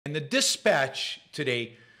And the Dispatch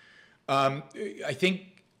today, I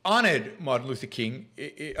think, honored Martin Luther King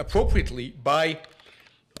appropriately by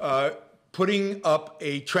putting up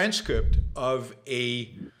a transcript of a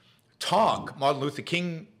talk Martin Luther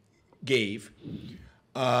King gave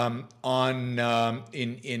in September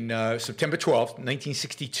 12th,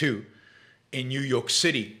 1962, in New York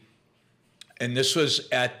City. And this was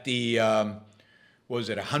at the, what was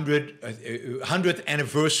it, 100th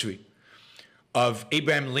anniversary of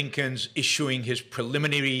Abraham Lincoln's issuing his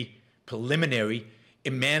preliminary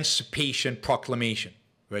Emancipation Proclamation,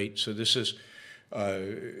 right? So this is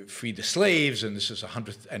free the slaves, and this is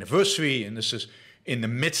 100th anniversary, and this is in the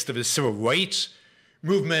midst of the Civil Rights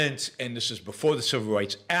movement, and this is before the Civil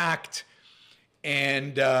Rights Act,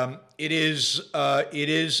 and it is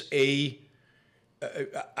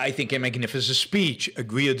I think, a magnificent speech.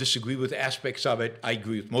 Agree or disagree with aspects of it. I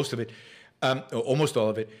agree with most of it, or almost all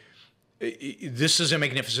of it. This is a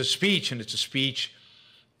magnificent speech, and it's a speech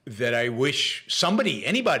that I wish somebody,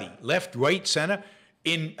 anybody, left, right, center,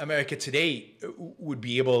 in America today would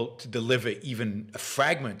be able to deliver even a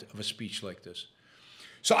fragment of a speech like this.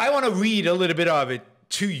 So I want to read a little bit of it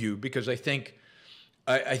to you because I think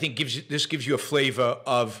this gives you a flavor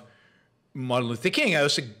of Martin Luther King. It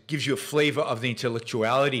also gives you a flavor of the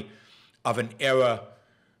intellectuality of an era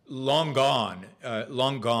long gone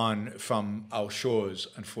from our shores,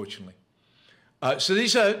 unfortunately. So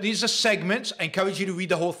these are segments. I encourage you to read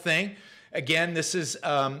the whole thing. Again, this is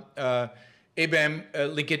Abraham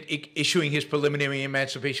Lincoln issuing his preliminary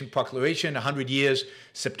Emancipation Proclamation, 100 years,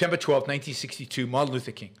 September 12, 1962, Martin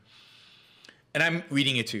Luther King. And I'm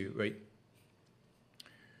reading it to you, right?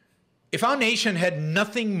 If our nation had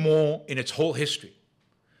nothing more in its whole history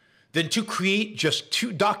than to create just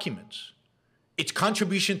 2 documents, its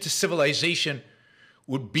contribution to civilization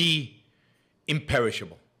would be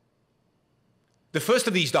imperishable. The first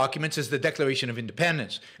of these documents is the Declaration of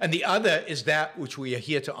Independence, and the other is that which we are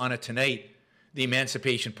here to honor tonight, the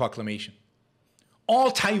Emancipation Proclamation.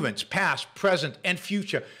 All tyrants, past, present, and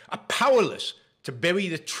future, are powerless to bury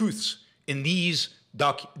the truths in these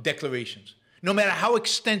declarations, no matter how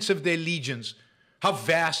extensive their legions, how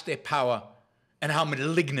vast their power, and how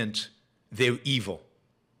malignant their evil.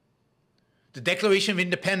 The Declaration of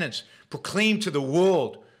Independence proclaimed to the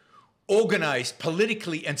world, organized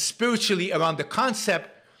politically and spiritually around the concept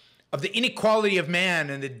of the inequality of man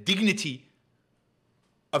and the dignity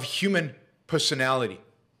of human personality,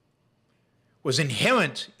 was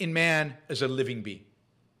inherent in man as a living being.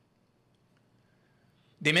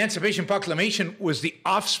 The Emancipation Proclamation was the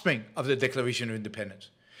offspring of the Declaration of Independence.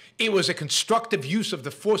 It was a constructive use of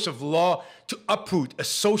the force of law to uproot a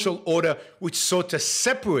social order which sought to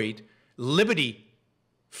separate liberty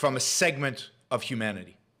from a segment of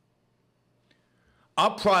humanity.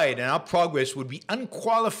 Our pride and our progress would be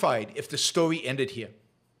unqualified if the story ended here.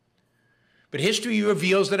 But history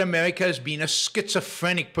reveals that America has been a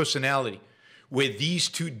schizophrenic personality where these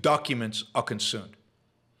 2 documents are concerned.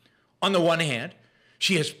 On the one hand,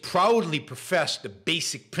 she has proudly professed the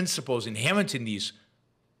basic principles inherent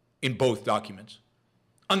in both documents.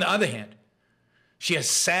 On the other hand, she has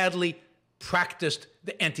sadly practiced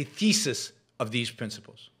the antithesis of these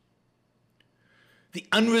principles. The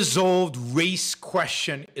unresolved race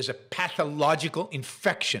question is a pathological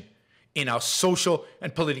infection in our social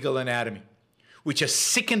and political anatomy, which has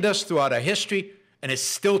sickened us throughout our history and is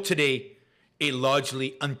still today a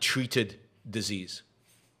largely untreated disease.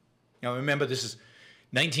 Now remember, this is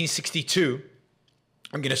 1962.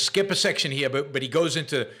 I'm going to skip a section here, but he goes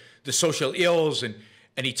into the social ills and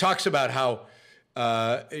he talks about how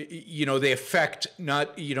they affect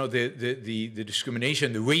not, the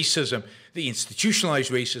discrimination, the racism, the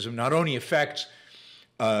institutionalized racism not only affects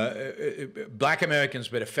Black Americans,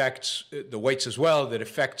 but affects the whites as well, that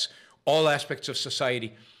affects all aspects of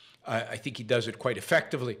society. I think he does it quite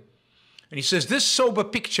effectively. And he says, this sober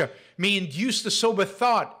picture may induce the sober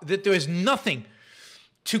thought that there is nothing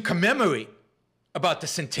to commemorate about the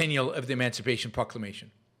centennial of the Emancipation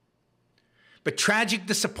Proclamation. But tragic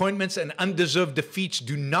disappointments and undeserved defeats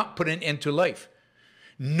do not put an end to life,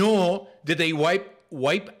 nor do they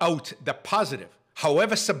wipe out the positive.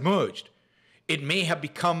 However submerged, it may have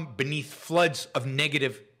become beneath floods of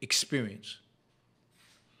negative experience.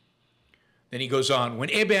 Then he goes on,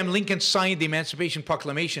 when Abraham Lincoln signed the Emancipation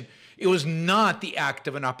Proclamation, it was not the act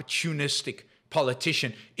of an opportunistic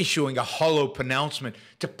politician issuing a hollow pronouncement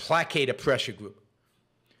to placate a pressure group.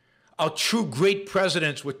 Our true great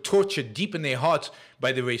presidents were tortured deep in their hearts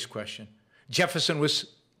by the race question. Jefferson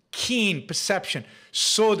was keen perception,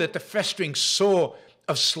 saw that the festering sore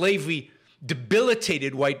of slavery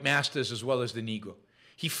debilitated white masters as well as the Negro.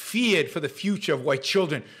 He feared for the future of white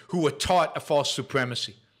children who were taught a false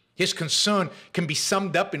supremacy. His concern can be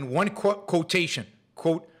summed up in one quotation,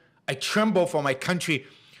 quote, "I tremble for my country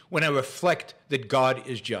when I reflect that God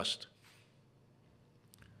is just."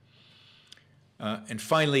 And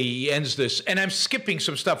finally, he ends this, and I'm skipping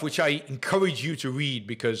some stuff which I encourage you to read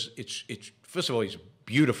because it's first of all, he's a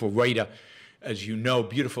beautiful writer, as you know,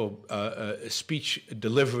 beautiful speech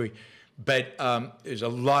delivery, but there's a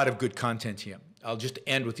lot of good content here. I'll just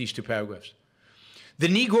end with these two paragraphs. The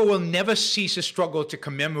Negro will never cease his struggle to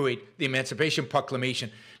commemorate the Emancipation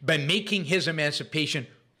Proclamation by making his emancipation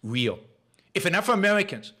real. If enough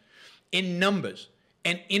Americans in numbers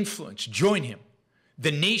and influence join him,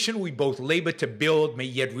 the nation we both labor to build may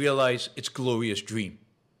yet realize its glorious dream.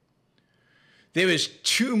 There is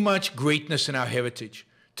too much greatness in our heritage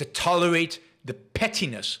to tolerate the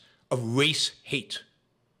pettiness of race hate.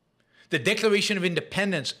 The Declaration of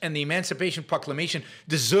Independence and the Emancipation Proclamation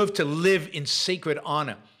deserve to live in sacred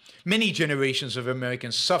honor. Many generations of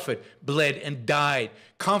Americans suffered, bled, and died,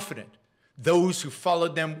 confident those who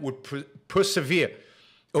followed them would preserve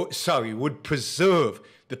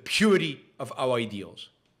the purity of our ideals.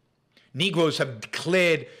 Negroes have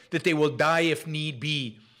declared that they will die if need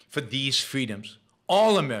be for these freedoms.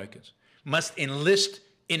 All Americans must enlist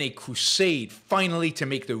in a crusade finally to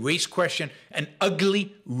make the race question an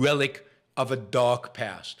ugly relic of a dark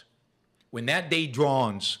past. When that day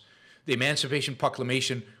dawns, the Emancipation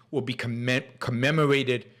Proclamation will be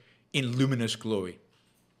commemorated in luminous glory.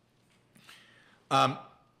 Not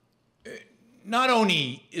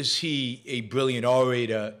only is he a brilliant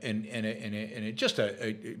orator and just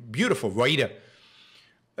a beautiful writer,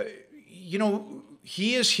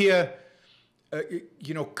 he is here,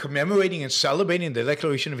 commemorating and celebrating the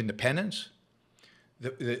Declaration of Independence,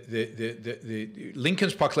 the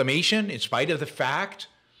Lincoln's Proclamation, in spite of the fact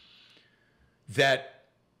that,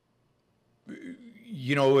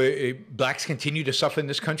 blacks continue to suffer in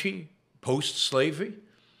this country post-slavery.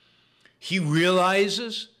 He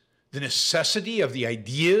realizes the necessity of the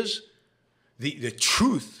ideas, the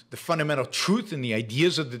truth, the fundamental truth in the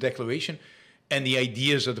ideas of the Declaration and the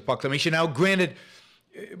ideas of the Proclamation. Now, granted,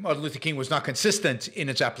 Martin Luther King was not consistent in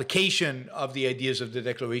its application of the ideas of the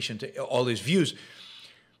Declaration to all his views,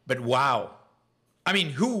 but wow. I mean,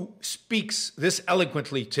 who speaks this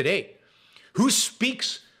eloquently today? Who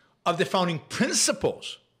speaks of the founding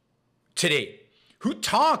principles today? Who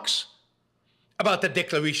talks about the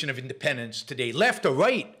Declaration of Independence today, left or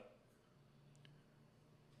right?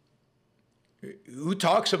 Who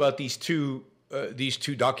talks about these two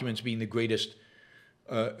documents being the greatest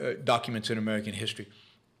documents in American history?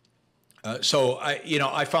 So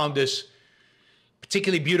I found this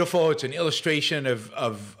particularly beautiful. It's an illustration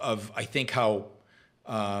of I think how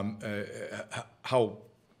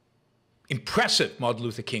impressive Martin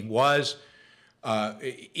Luther King was. I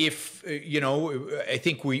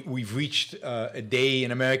think we've reached a day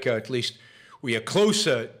in America, at least we are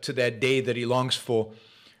closer to that day that he longs for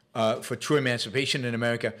true emancipation in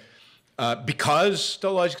America, because, to a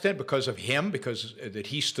large extent, because of him, because that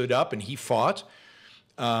he stood up and he fought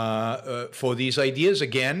for these ideas.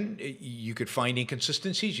 Again, you could find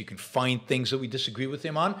inconsistencies, you can find things that we disagree with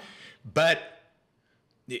him on, but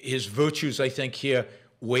his virtues, I think, here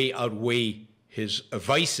outweigh his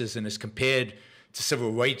vices, and as compared to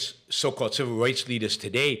so-called civil rights leaders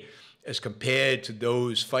today, as compared to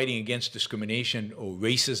those fighting against discrimination or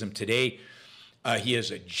racism today, he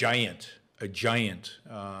is a giant.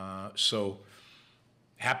 So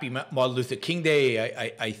happy Martin Luther King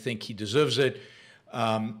Day. I think he deserves it.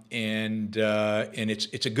 And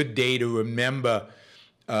it's a good day to remember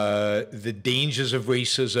the dangers of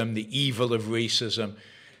racism, the evil of racism,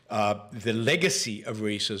 the legacy of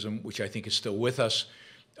racism, which I think is still with us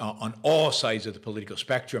on all sides of the political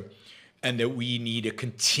spectrum, and that we need to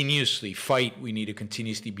continuously fight. We need to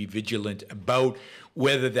continuously be vigilant about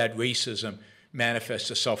whether that racism manifests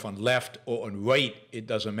itself on left or on right. It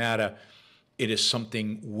doesn't matter. It is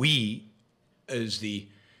something we, as the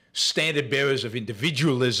standard bearers of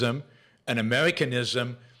individualism and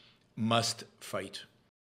Americanism, must fight.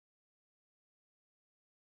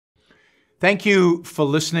 Thank you for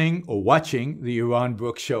listening or watching the Yaron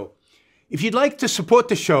Brooks Show. If you'd like to support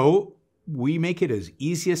the show, we make it as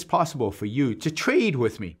easy as possible for you to trade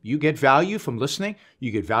with me. You get value from listening.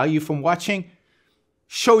 You get value from watching.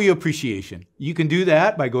 Show your appreciation. You can do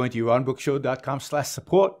that by going to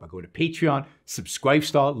yaronbrookshow.com/support, by going to Patreon,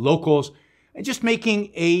 Subscribestar, Locals, and just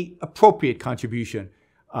making a appropriate contribution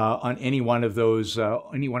on any one of those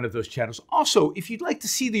channels. Also, if you'd like to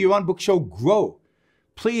see the Yaron Brooks Show grow,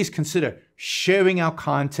 please consider sharing our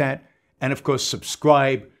content and, of course,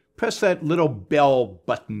 subscribe, press that little bell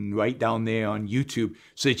button right down there on YouTube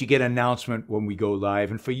so that you get an announcement when we go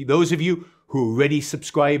live. And for those of you who are already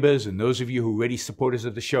subscribers and those of you who are already supporters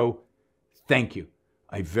of the show, thank you.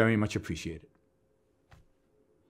 I very much appreciate it.